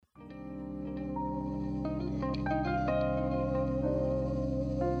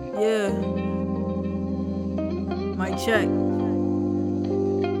check.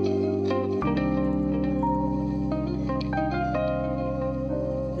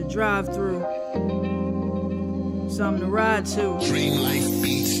 The drive-thru. Something to ride to.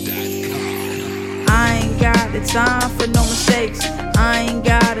 DreamLifeBeats.com. I ain't got the time for no mistakes. I ain't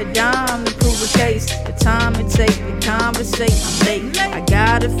got a dime to prove a case. The time it take to conversate, I'm late. I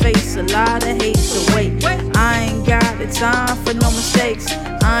gotta face a lot of hate, so wait. I ain't got the time for no mistakes.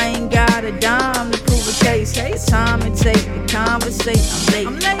 I ain't got a dime to prove a case. The time it take to conversate,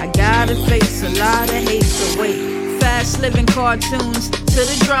 I'm late. I gotta face a lot of hate, so wait. Fast living cartoons to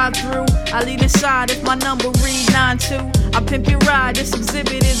the drive-thru. I lead inside if my number read 92. I pimp your ride, this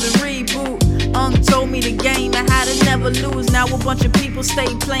exhibit is a reboot. Told me the game and how to never lose. Now a bunch of people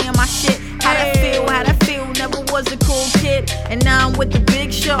stay playing my shit. How'd I feel? Never was a cool kid. And now I'm with the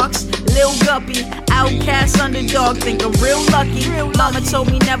big sharks. Lil Guppy, outcast underdog, think I'm real lucky. Mama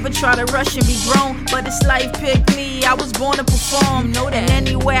told me never try to rush and be grown, but this life picked me, I was born to perform. Know that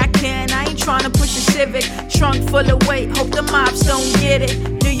any way I can, I ain't trying to push a Civic. Trunk full of weight, hope the mops don't get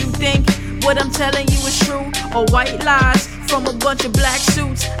it. Do you think what I'm telling you is true, or white lies from a bunch of black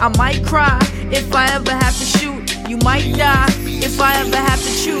suits? I might cry if I ever have to shoot. You might die if I ever have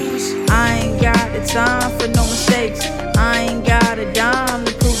to choose. I ain't got the time for no mistakes. I ain't got a dime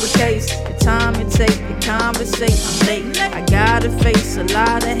to prove a case. The time it take to conversate, I'm late. I gotta face a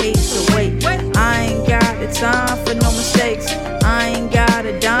lot of hate, so wait. I ain't got the time for no mistakes. I ain't got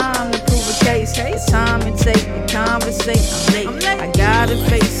a dime to prove a case. The time it take to conversate, I'm late. I gotta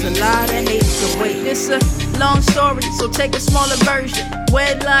face a lot of hate, so wait. It's a long story, so take a smaller version.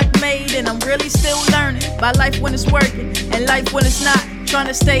 Wedlock made and I'm really still learning by life when it's working and life when it's not. Trying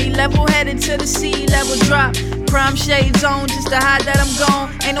to stay level-headed till the sea level drop. Prime shades on just to hide that I'm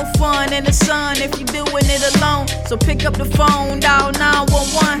gone. Ain't no fun in the sun if you doing it alone. So pick up the phone, dial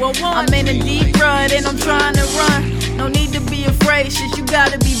 911. I'm in a deep rut and I'm trying to run. No need to be afraid, shit, you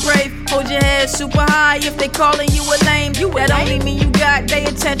gotta be brave. Hold your head super high if they calling you a lame. That only mean you got their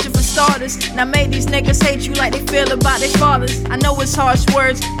attention for starters. Now make these niggas hate you like they feel about their fathers. I know it's harsh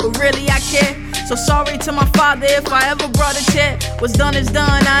words, but really I care. So sorry to my father if I ever brought a tear. What's done is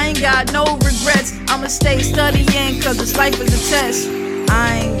done, I ain't got no regrets. I'ma stay studying cause this life is a test.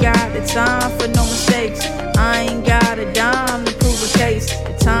 I ain't got the time for no mistakes. I ain't got a dime to prove a case.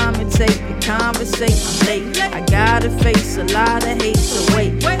 The time it take to conversate, I'm late. I gotta face a lot of hate, so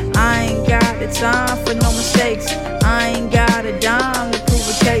wait. I ain't got the time for no mistakes. I ain't got a dime to prove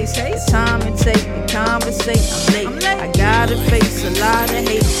a case. The time it take to conversate, I'm late. I gotta face a lot of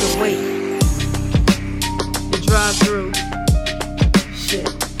hate, so wait. The drive-thru, shit,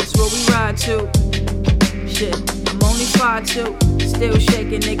 that's what we ride to. Shit, I'm only 5'2", still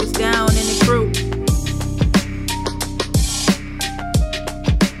shaking niggas down in the crew.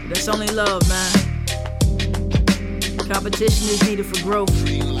 That's only love, man. Competition is needed for growth.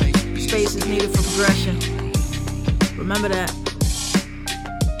 Space is needed for progression. Remember that.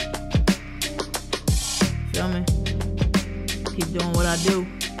 Feel me? Keep doing what I do.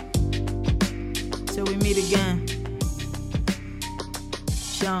 Till we meet again.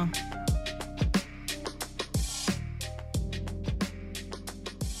 Sean.